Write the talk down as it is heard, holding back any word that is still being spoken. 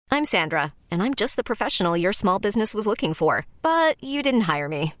I'm Sandra, and I'm just the professional your small business was looking for. But you didn't hire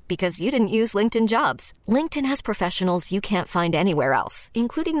me because you didn't use LinkedIn Jobs. LinkedIn has professionals you can't find anywhere else,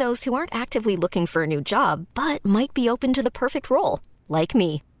 including those who aren't actively looking for a new job, but might be open to the perfect role, like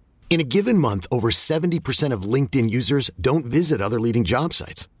me. In a given month, over 70% of LinkedIn users don't visit other leading job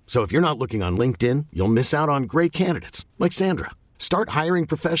sites. So if you're not looking on LinkedIn, you'll miss out on great candidates like Sandra. Start hiring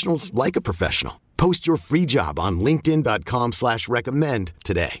professionals like a professional. Post your free job on linkedin.com/recommend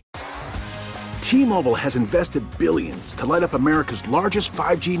today. T-Mobile has invested billions to light up America's largest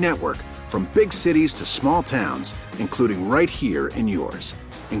 5G network, from big cities to small towns, including right here in yours.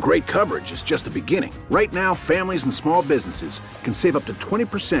 And great coverage is just the beginning. Right now, families and small businesses can save up to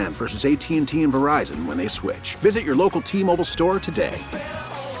 20% versus AT&T and Verizon when they switch. Visit your local T-Mobile store today.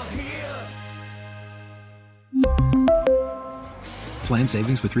 Plan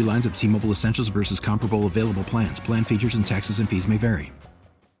savings with 3 lines of T-Mobile Essentials versus comparable available plans. Plan features and taxes and fees may vary.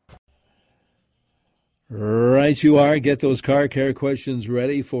 Right you are. Get those car care questions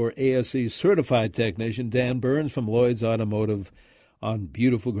ready for ASE certified technician Dan Burns from Lloyd's Automotive on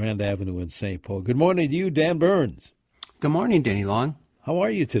beautiful Grand Avenue in St. Paul. Good morning to you, Dan Burns. Good morning, Denny Long. How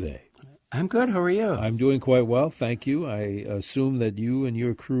are you today? I'm good. How are you? I'm doing quite well, thank you. I assume that you and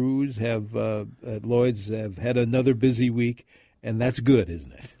your crews have at Lloyd's have had another busy week, and that's good,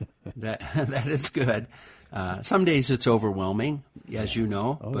 isn't it? That is good. Some days it's overwhelming, as you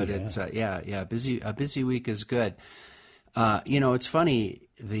know, but yeah. it's a busy week is good. It's funny.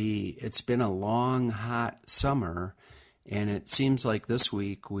 It's been a long, hot summer, and it seems like this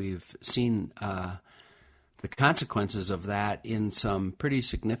week we've seen the consequences of that in some pretty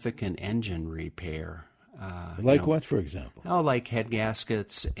significant engine repair. What, for example? Oh, like head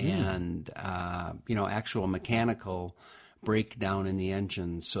gaskets and actual mechanical breakdown in the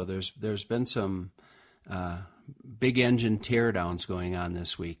engine. So there's been some big engine teardowns going on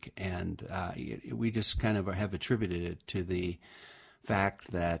this week, and we just kind of have attributed it to the fact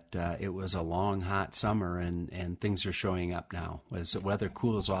that it was a long, hot summer, and things are showing up now as the weather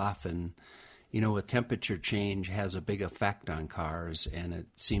cools off, and with temperature change has a big effect on cars, and it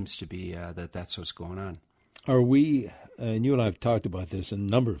seems to be that's what's going on. Are we, and you and I have talked about this a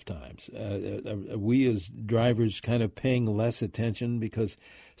number of times, are we as drivers kind of paying less attention because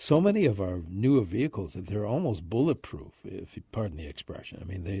so many of our newer vehicles, they're almost bulletproof, if you pardon the expression. I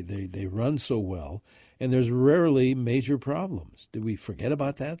mean, they run so well, and there's rarely major problems. Do we forget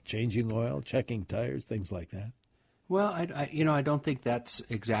about that? Changing oil, checking tires, things like that? Well, I don't think that's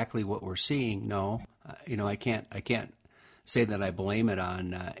exactly what we're seeing. No, I can't say that I blame it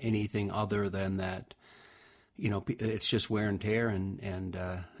on anything other than that. It's just wear and tear,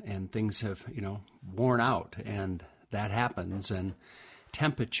 and things have worn out, and that happens, and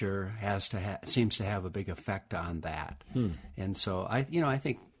temperature seems to have a big effect on that. And so I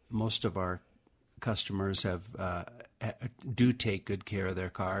think most of our customers do take good care of their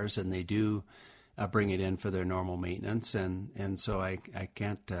cars, and they do bring it in for their normal maintenance, and so I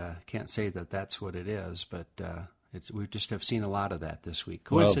can't say that that's what it is, but we just have seen a lot of that this week,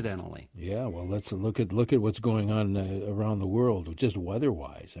 coincidentally. Well, let's look at what's going on around the world, just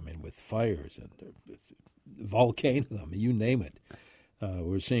weather-wise. I mean, with fires and volcanoes, you name it.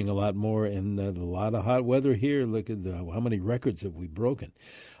 We're seeing a lot more, and a lot of hot weather here. Look at how many records have we broken.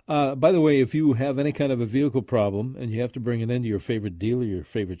 By the way, if you have any kind of a vehicle problem and you have to bring it into your favorite dealer, your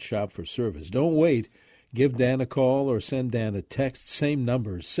favorite shop for service, don't wait. Give Dan a call or send Dan a text. Same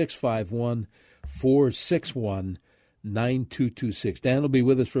number, 651-461-9226. Dan will be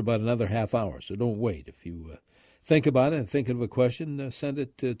with us for about another half hour, so don't wait. If you think about it and think of a question, send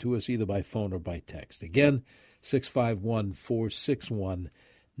it to us either by phone or by text. Again,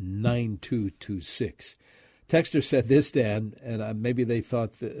 651-461-9226. Texter said this, Dan, and maybe they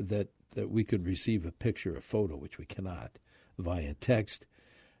thought that we could receive a picture, a photo, which we cannot, via text.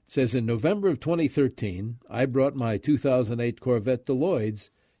 It says, in November of 2013, I brought my 2008 Corvette to Lloyd's.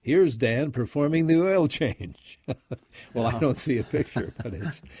 Here's Dan performing the oil change. Well, I don't see a picture,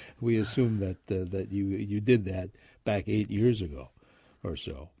 but we assume that you did that back 8 years ago or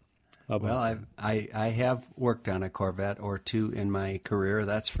so. Well, I have worked on a Corvette or two in my career,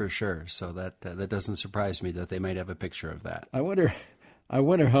 that's for sure. So that doesn't surprise me that they might have a picture of that. I wonder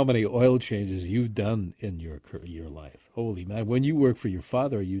how many oil changes you've done in your life. Holy man! When you worked for your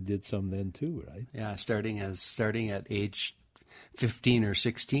father, you did some then too, right? Yeah, starting at age 15 or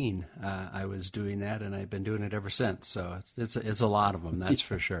 16, I was doing that, and I've been doing it ever since. So it's a lot of them, that's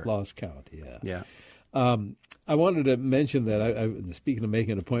for sure. Lost count, yeah. Yeah. I wanted to mention that, speaking of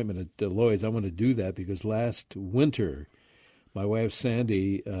making an appointment at Lloyd's, I want to do that because last winter, my wife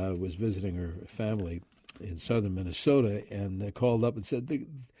Sandy was visiting her family in southern Minnesota and called up and said,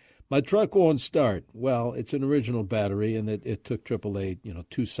 My truck won't start. Well, it's an original battery, and it took AAA,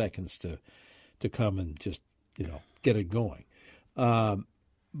 2 seconds to come and just, get it going.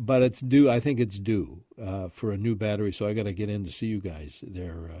 But it's due. I think it's due for a new battery, so I got to get in to see you guys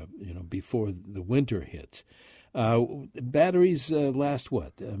there, before the winter hits. Batteries last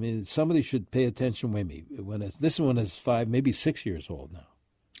what? I mean, somebody should pay attention. Wait a minute. This one is 5, maybe 6 years old now.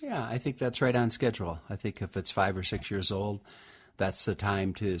 Yeah, I think that's right on schedule. I think if it's 5 or 6 years old, that's the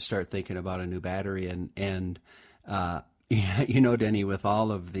time to start thinking about a new battery. And Denny, with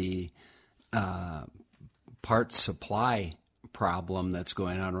all of the parts supply problem that's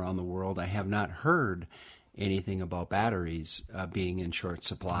going on around the world, I have not heard anything about batteries being in short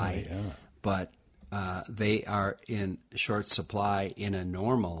supply. Oh, yeah. But they are in short supply in a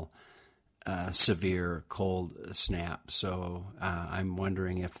normal severe cold snap. So I'm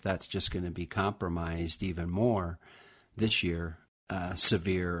wondering if that's just going to be compromised even more this year.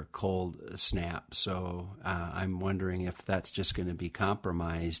 Severe cold snap. So I'm wondering if that's just going to be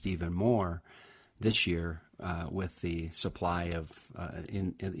compromised even more this year with the supply of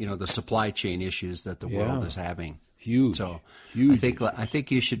the supply chain issues that the world is having. Huge. So huge. I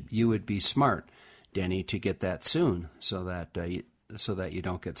think you would be smart, Denny, to get that soon so that you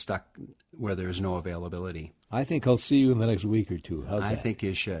don't get stuck where there's no availability. I think I'll see you in the next week or two. How's that? I think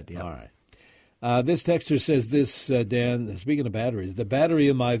you should. Yeah. All right. This texter says this, Dan, speaking of batteries, the battery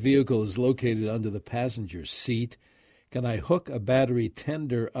in my vehicle is located under the passenger seat. Can I hook a battery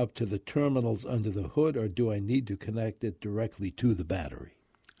tender up to the terminals under the hood, or do I need to connect it directly to the battery?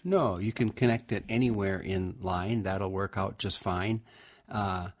 No, you can connect it anywhere in line. That'll work out just fine.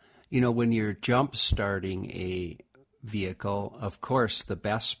 When you're jump starting a vehicle, of course, the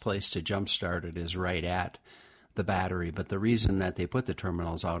best place to jump start it is right at the battery. But the reason that they put the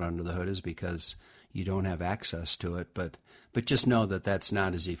terminals out under the hood is because you don't have access to it. But just know that that's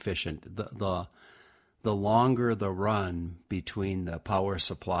not as efficient. The longer the run between the power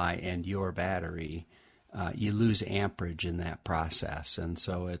supply and your battery, you lose amperage in that process, and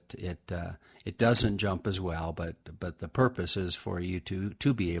so it doesn't jump as well. But the purpose is for you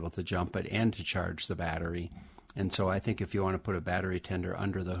to be able to jump it and to charge the battery. And so I think if you want to put a battery tender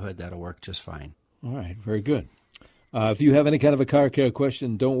under the hood, that'll work just fine. All right, very good. If you have any kind of a car care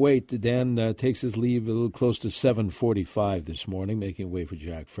question, don't wait. Dan takes his leave a little close to 7:45 this morning, making way for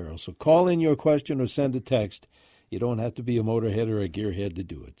Jack Farrell. So call in your question or send a text. You don't have to be a motorhead or a gearhead to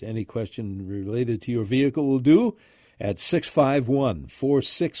do it. Any question related to your vehicle will do at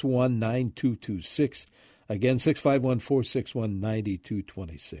 651-461-9226. Again,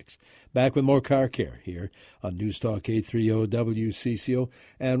 651-461-9226. Back with more car care here on News Talk 830 WCCO.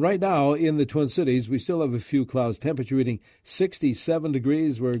 And right now in the Twin Cities, we still have a few clouds. Temperature reading 67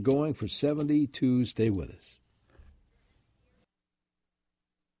 degrees. We're going for 72. Stay with us.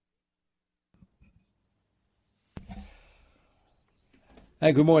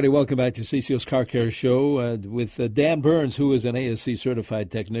 Hi, good morning. Welcome back to CCO's Car Care Show with Dan Burns, who is an ASC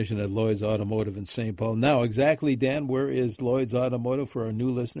certified technician at Lloyd's Automotive in St. Paul. Now, exactly, Dan, where is Lloyd's Automotive for our new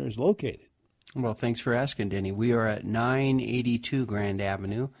listeners located? Well, thanks for asking, Denny. We are at 982 Grand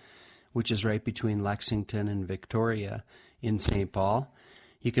Avenue, which is right between Lexington and Victoria in St. Paul.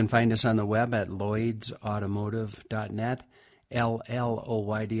 You can find us on the web at lloydsautomotive.net,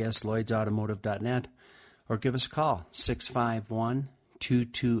 LLOYDS, lloydsautomotive.net, or give us a call,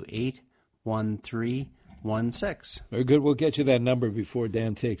 651-228-1316. Very good. We'll get you that number before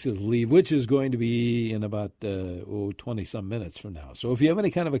Dan takes his leave, which is going to be in about 20-some minutes from now. So if you have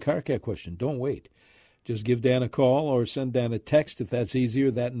any kind of a car care question, don't wait. Just give Dan a call or send Dan a text if that's easier.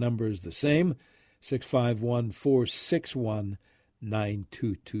 That number is the same,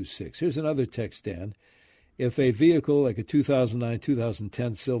 651-461-9226. Here's another text, Dan. If a vehicle like a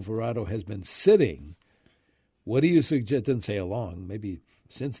 2009-2010 Silverado has been sitting, what do you suggest? Didn't say along, maybe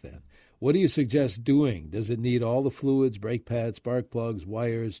since then. What do you suggest doing? Does it need all the fluids, brake pads, spark plugs,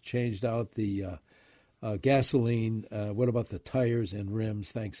 wires, changed out the gasoline? What about the tires and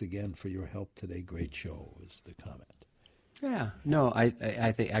rims? Thanks again for your help today. Great show is the comment. Yeah, no, I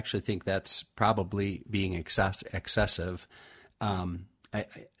actually think that's probably being excessive.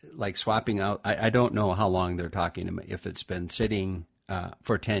 Like swapping out, I don't know how long they're talking about. If it's been sitting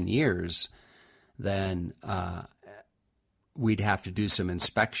for 10 years, then we'd have to do some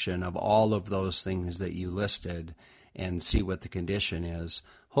inspection of all of those things that you listed and see what the condition is.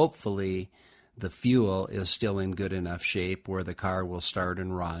 Hopefully, the fuel is still in good enough shape where the car will start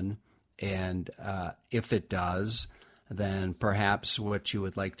and run. And if it does, then perhaps what you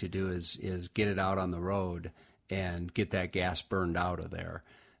would like to do is get it out on the road and get that gas burned out of there.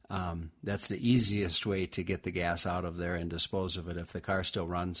 That's the easiest way to get the gas out of there and dispose of it. If the car still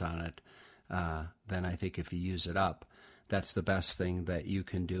runs on it, then I think if you use it up, that's the best thing that you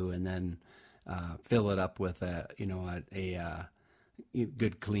can do. And then fill it up with a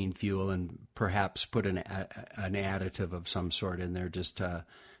good clean fuel, and perhaps put an additive of some sort in there just to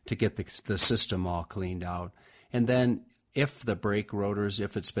get the system all cleaned out. And then if the brake rotors,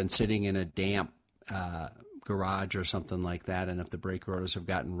 if it's been sitting in a damp garage or something like that, and if the brake rotors have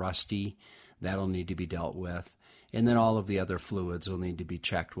gotten rusty, that'll need to be dealt with. And then all of the other fluids will need to be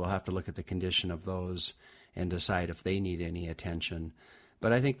checked. We'll have to look at the condition of those and decide if they need any attention.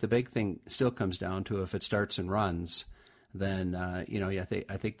 But I think the big thing still comes down to if it starts and runs, then I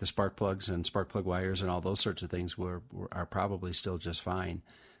think the spark plugs and spark plug wires and all those sorts of things are probably still just fine,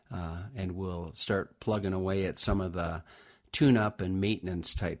 and we'll start plugging away at some of the tune-up and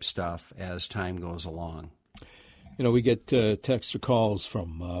maintenance type stuff as time goes along. We get text or calls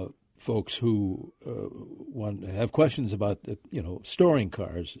from folks who have questions about storing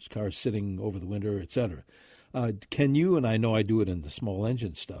cars sitting over the winter, etc. Can you, and I know I do it in the small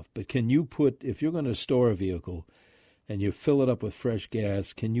engine stuff, but can you put, if you're going to store a vehicle and you fill it up with fresh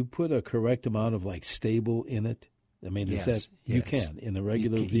gas, can you put a correct amount of stable in it? I mean, yes. You can in a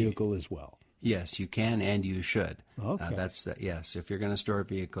regular vehicle as well. Yes, you can, and you should. Okay. Yes. If you're going to store a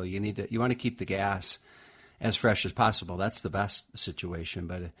vehicle, you want to keep the gas as fresh as possible. That's the best situation.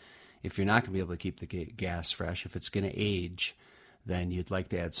 But if you're not going to be able to keep the gas fresh, if it's going to age, then you'd like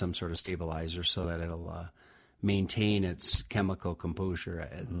to add some sort of stabilizer so that it'll maintain its chemical composure,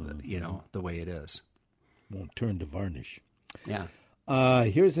 the way it is. Won't turn to varnish. Yeah.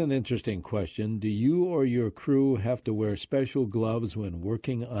 Here's an interesting question. Do you or your crew have to wear special gloves when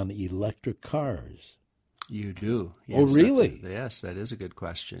working on electric cars? You do. Yes, oh, really? Yes, that is a good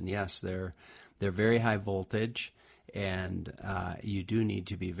question. Yes, they're very high voltage, and you do need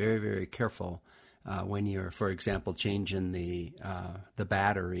to be very, very careful when you're, for example, changing the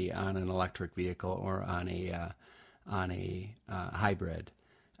battery on an electric vehicle or on a hybrid.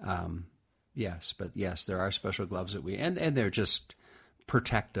 Yes, but yes, there are special gloves that and they're just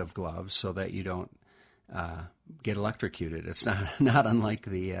protective gloves so that you don't get electrocuted. It's not unlike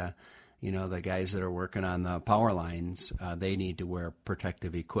the the guys that are working on the power lines. They need to wear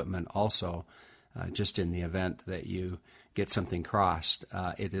protective equipment also, just in the event that you get something crossed.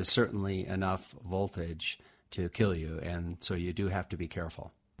 It is certainly enough voltage to kill you, and so you do have to be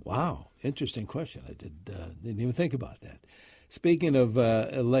careful. Wow, interesting question. I didn't even think about that. Speaking of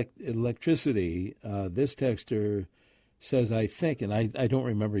electricity, this texter says, I think, and I don't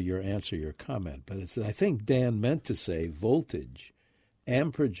remember your comment, but it says, I think Dan meant to say voltage.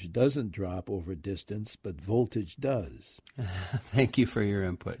 Amperage doesn't drop over distance, but voltage does. Thank you for your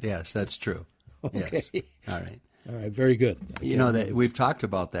input. Yes, that's true. Okay. Yes. All right. All right, very good. That we've talked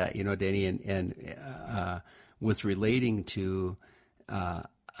about that, Danny, and with relating to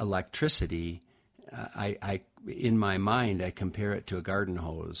electricity, I in my mind I compare it to a garden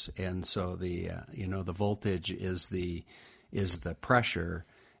hose, and so the voltage is the pressure,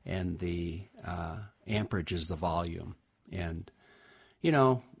 and the amperage is the volume, and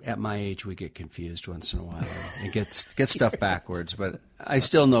at my age we get confused once in a while and get stuff backwards, but I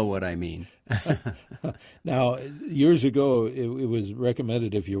still know what I mean. Now, years ago, it was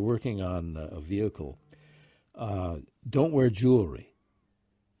recommended if you're working on a vehicle, don't wear jewelry.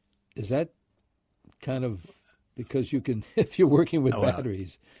 Is that kind of because you can, if you're working with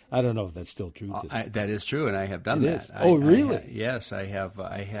batteries? I don't know if that's still true today. That is true, and I have done that. Really? Yes, I have.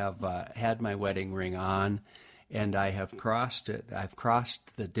 I have had my wedding ring on, and I have crossed it. I've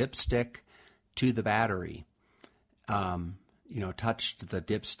crossed the dipstick to the battery. Touched the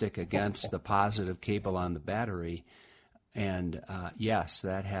dipstick against the positive cable on the battery, and yes,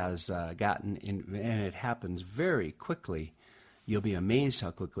 that has gotten in, and it happens very quickly. You'll be amazed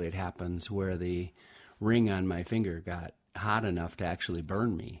how quickly it happens, where the ring on my finger got hot enough to actually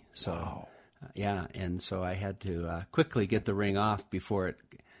burn me. So, wow. And so I had to quickly get the ring off before it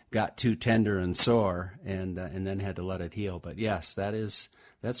got too tender and sore, and then had to let it heal. But yes,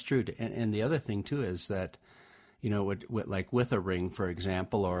 that's true. And the other thing too is that, with a ring, for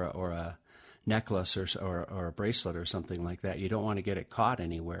example, or a necklace or a bracelet or something like that, you don't want to get it caught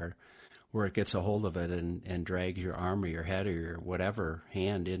anywhere where it gets a hold of it and drags your arm or your head or your whatever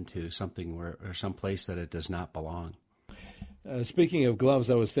hand into something or some place that it does not belong. Speaking of gloves,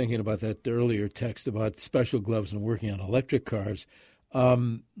 I was thinking about that earlier text about special gloves and working on electric cars.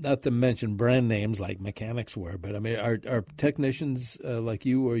 Not to mention brand names like mechanics wear, but I mean, are technicians like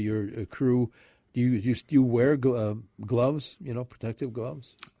you or your crew Do you wear gloves? Protective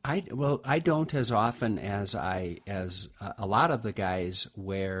gloves. I don't as often as a lot of the guys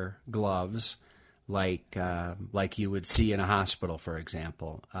wear gloves, like you would see in a hospital, for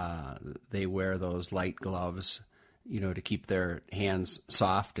example. They wear those light gloves, to keep their hands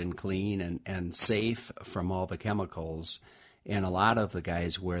soft and clean and safe from all the chemicals. And a lot of the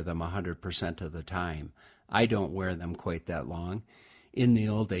guys wear them 100% of the time. I don't wear them quite that long. In the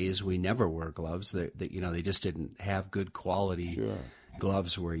old days, we never wore gloves. They just didn't have good quality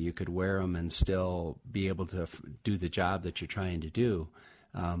gloves where you could wear them and still be able to do the job that you're trying to do.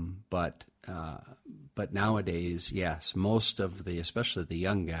 But nowadays, yes, most of especially the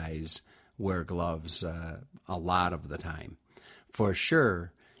young guys, wear gloves a lot of the time. For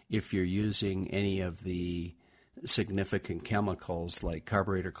sure, if you're using any of the significant chemicals like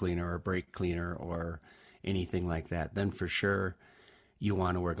carburetor cleaner or brake cleaner or anything like that, then for sure you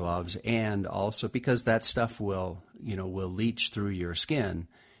want to wear gloves. And also because that stuff will leach through your skin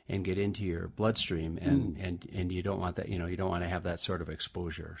and get into your bloodstream, and you don't want that, you don't want to have that sort of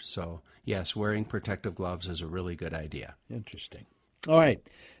exposure. So yes, wearing protective gloves is a really good idea. Interesting. All right,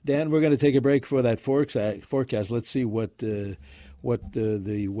 Dan, we're going to take a break for that forecast. Let's see what the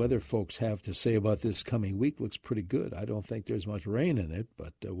weather folks have to say about this coming week. Looks pretty good. I don't think there's much rain in it,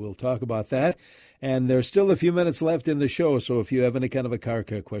 but we'll talk about that. And there's still a few minutes left in the show, so if you have any kind of a car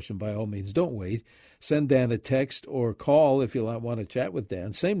care question, by all means, don't wait. Send Dan a text or call if you want to chat with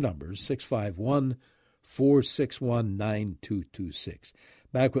Dan. Same numbers, 651-461-9226.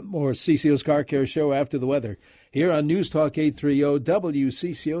 Back with more CCO's Car Care Show after the weather here on News Talk 830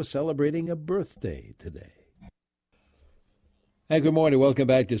 WCCO, celebrating a birthday today. Hey, good morning. Welcome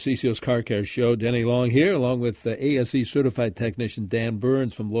back to CCO's Car Care Show. Denny Long here, along with ASE certified technician Dan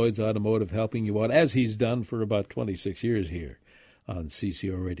Burns from Lloyd's Automotive, helping you out, as he's done for about 26 years here on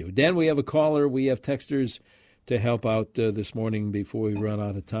CCO Radio. Dan, we have a caller. We have texters to help out this morning before we run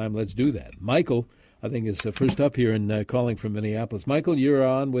out of time. Let's do that. Michael, I think, is first up here and calling from Minneapolis. Michael, you're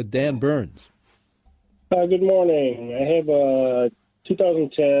on with Dan Burns. Good morning. I have a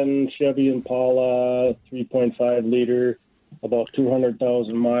 2010 Chevy Impala 3.5 liter, about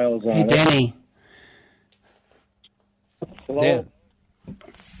 200,000 miles on it. Hey, Danny. Hello? Dan.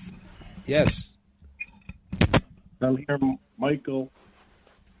 Yes. I'm here, Michael.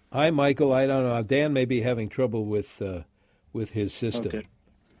 Hi, Michael. I don't know. Dan may be having trouble with his system. Okay.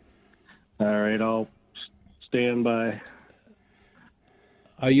 All right, I'll stand by.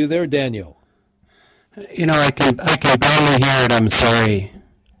 Are you there, Daniel? I can barely hear it. I'm sorry.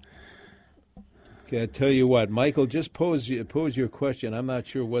 Okay, I tell you what, Michael, just pose your question. I'm not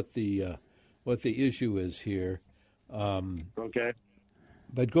sure what the issue is here. Okay.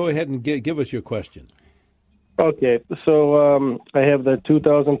 But go ahead and give us your question. Okay, so I have the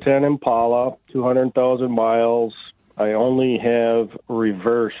 2010 Impala, 200,000 miles. I only have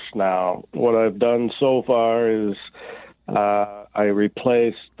reverse now. What I've done so far is I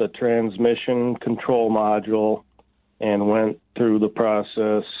replaced the transmission control module and went through the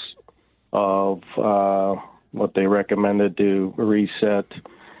process of what they recommended to reset,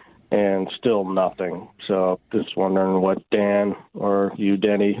 and still nothing. So just wondering what Dan or you,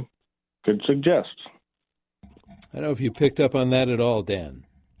 Denny, could suggest. I don't know if you picked up on that at all, Dan.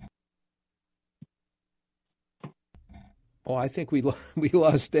 Oh, I think we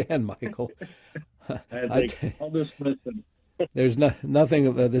lost Dan, Michael. I'll just listen. There's nothing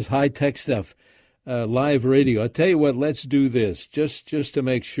of this high-tech stuff, live radio. I'll tell you what, let's do this, just to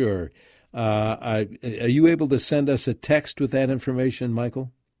make sure. Are you able to send us a text with that information,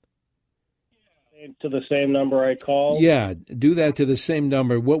 Michael? To the same number I called? Yeah, do that to the same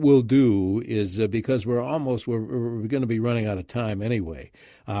number. What we'll do is, because we're going to be running out of time anyway,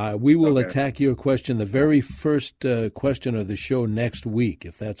 we will attack your question, the very first question of the show next week,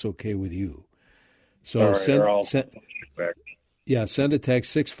 if that's okay with you. So send a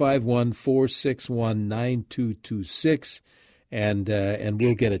text, 651-461-9226, and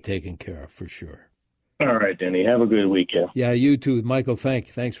we'll get it taken care of for sure. All right, Denny. Have a good weekend. Yeah, you too, Michael.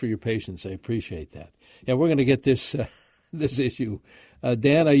 Thanks for your patience. I appreciate that. Yeah, we're going to get this this issue.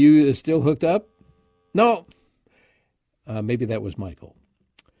 Dan, are you still hooked up? No. Maybe that was Michael.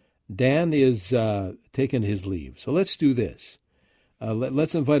 Dan is taking his leave. So let's do this.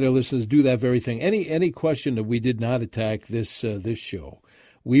 Let's invite our listeners to do that very thing. Any question that we did not attack this show,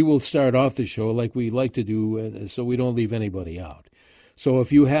 we will start off the show like we like to do, so we don't leave anybody out. So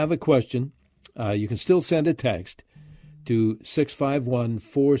if you have a question, you can still send a text to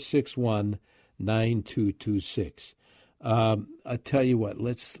 651-461-9226. I tell you what,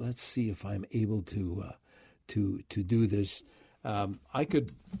 let's see if I'm able to do this. I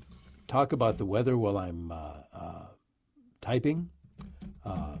could talk about the weather while I'm typing.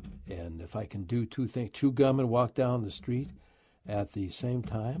 And if I can do two things, chew gum and walk down the street at the same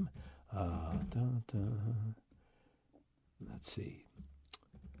time. Let's see.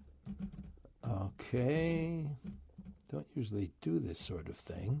 Okay. Don't usually do this sort of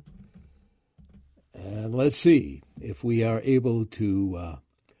thing. And let's see if we are able to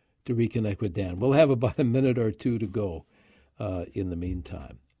reconnect with Dan. We'll have about a minute or two to go in the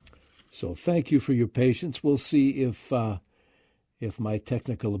meantime. So thank you for your patience. We'll see if my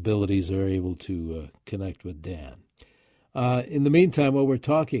technical abilities are able to connect with Dan. In the meantime, while we're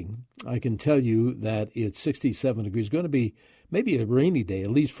talking, I can tell you that it's 67 degrees. Going to be maybe a rainy day,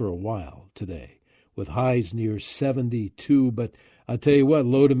 at least for a while today, with highs near 72. But I'll tell you what,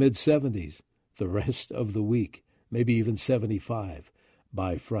 low to mid-70s the rest of the week, maybe even 75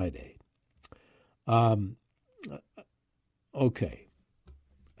 by Friday. Okay.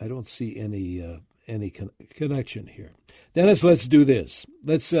 I don't see any connection here. Dennis, let's do this.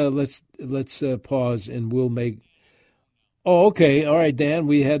 Let's pause and we'll make. Oh, okay. All right, Dan.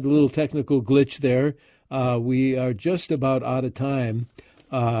 We had a little technical glitch there. We are just about out of time,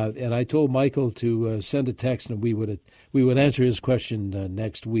 and I told Michael to send a text, and we would answer his question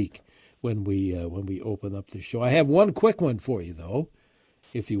next week when we open up the show. I have one quick one for you, though,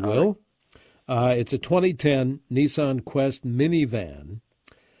 if you will. Right. It's a 2010 Nissan Quest minivan.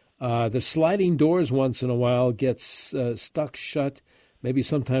 The sliding doors once in a while gets stuck shut, maybe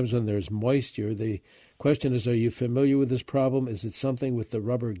sometimes when there's moisture. The question is, are you familiar with this problem? Is it something with the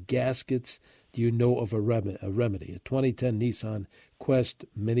rubber gaskets? Do you know of a remedy? A 2010 Nissan Quest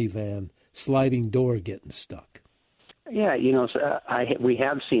minivan, sliding door getting stuck. Yeah, we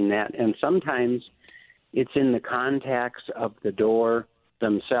have seen that, and sometimes it's in the contacts of the door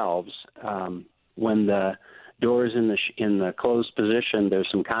themselves. When the door is in the closed position, there's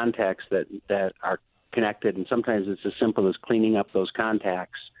some contacts that are connected, and sometimes it's as simple as cleaning up those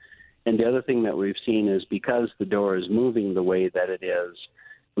contacts. And the other thing that we've seen is because the door is moving the way that it is,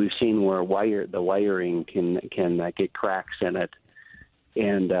 we've seen where the wiring can get cracks in it,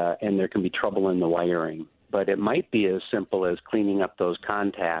 and there can be trouble in the wiring. But it might be as simple as cleaning up those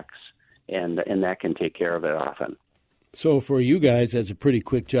contacts, and that can take care of it often. So for you guys, that's a pretty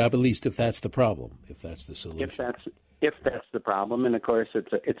quick job, at least if that's the problem, if that's the solution. If that's the problem, and of course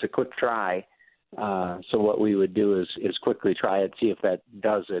it's a quick try. So what we would do is quickly try it, see if that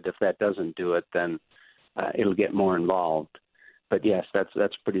does it. If that doesn't do it, then it'll get more involved. But yes, that's a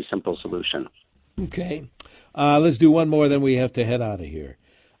pretty simple solution. Okay. Let's do one more, then we have to head out of here.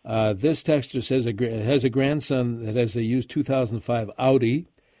 This texter says has a grandson that has a used 2005 Audi.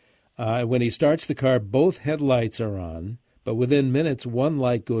 When he starts the car, both headlights are on, but within minutes, one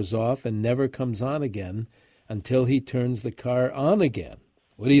light goes off and never comes on again until he turns the car on again.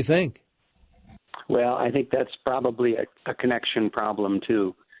 What do you think? Well, I think that's probably a connection problem,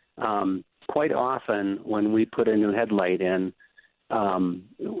 too. Quite often when we put a new headlight in,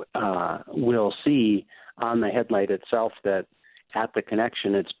 we'll see on the headlight itself that at the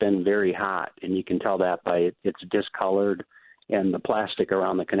connection it's been very hot, and you can tell that by it's discolored and the plastic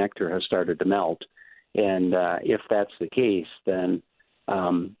around the connector has started to melt. And if that's the case, then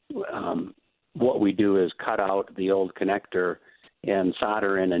what we do is cut out the old connector and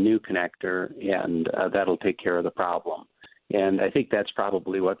solder in a new connector, and that'll take care of the problem. And I think that's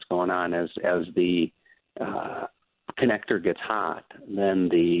probably what's going on. As the connector gets hot, then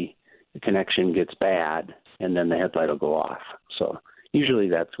the connection gets bad, and then the headlight will go off. So usually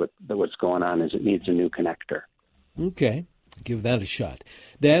that's what's going on, is it needs a new connector. Okay. Give that a shot.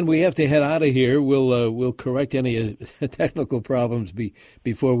 Dan, we have to head out of here. We'll correct any technical problems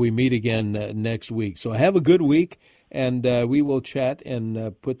before we meet again next week. So have a good week, and we will chat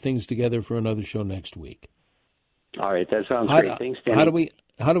and put things together for another show next week. All right, that sounds great. Thanks, Danny.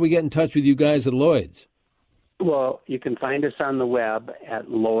 How do we get in touch with you guys at Lloyd's? Well, you can find us on the web at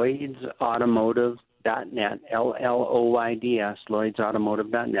LloydsAutomotive.net, LLOYDS,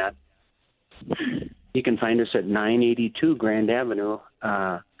 LloydsAutomotive.net. You can find us at 982 Grand Avenue,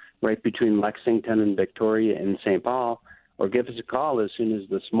 right between Lexington and Victoria in St. Paul, or give us a call as soon as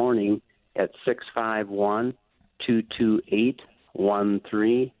this morning at 651-228-1316.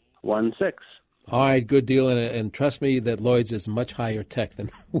 All right, good deal, and trust me that Lloyd's is much higher tech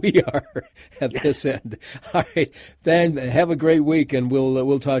than we are at this end. All right, then have a great week, and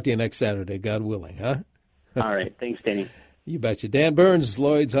we'll talk to you next Saturday, God willing, huh? All right, thanks, Danny. You betcha. Dan Burns,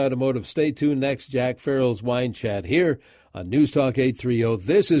 Lloyd's Automotive. Stay tuned. Next, Jack Farrell's Wine Chat here on News Talk 830.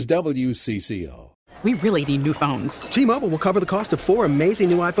 This is WCCO. We really need new phones. T-Mobile will cover the cost of 4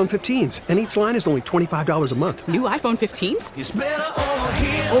 amazing new iPhone 15s, and each line is only $25 a month. New iPhone 15s? It's better over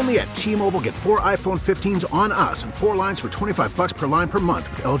here. Only at T-Mobile, get 4 iPhone 15s on us and 4 lines for $25 per line per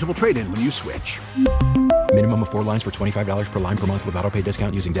month with eligible trade-in when you switch. Minimum of 4 lines for $25 per line per month with autopay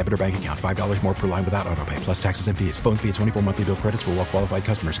discount using debit or bank account. $5 more per line without autopay, plus taxes and fees. Phone fee at 24 monthly bill credits for well-qualified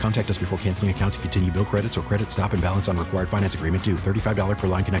customers. Contact us before canceling account to continue bill credits or credit stop and balance on required finance agreement due. $35 per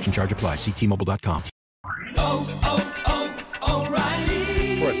line connection charge applies. See T-Mobile.com.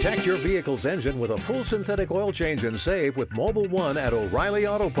 O'Reilly. Protect your vehicle's engine with a full synthetic oil change and save with Mobil 1 at O'Reilly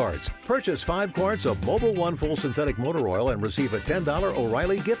Auto Parts. Purchase 5 quarts of Mobil 1 full synthetic motor oil and receive a $10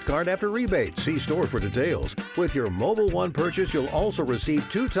 O'Reilly gift card after rebate. See store for details. With your Mobil 1 purchase, you'll also receive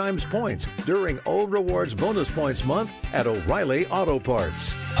 2 times points during O Rewards Bonus Points Month at O'Reilly Auto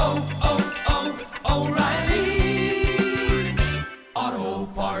Parts. O'Reilly Auto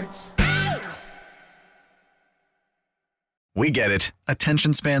Parts. We get it.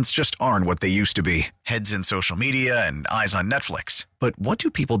 Attention spans just aren't what they used to be. Heads in social media and eyes on Netflix. But what do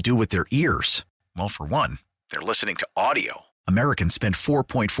people do with their ears? Well, for one, they're listening to audio. Americans spend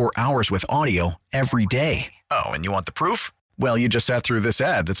 4.4 hours with audio every day. Oh, and you want the proof? Well, you just sat through this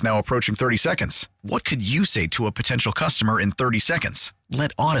ad that's now approaching 30 seconds. What could you say to a potential customer in 30 seconds?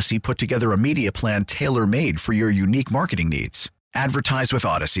 Let Odyssey put together a media plan tailor-made for your unique marketing needs. Advertise with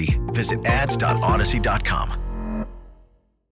Odyssey. Visit ads.odyssey.com.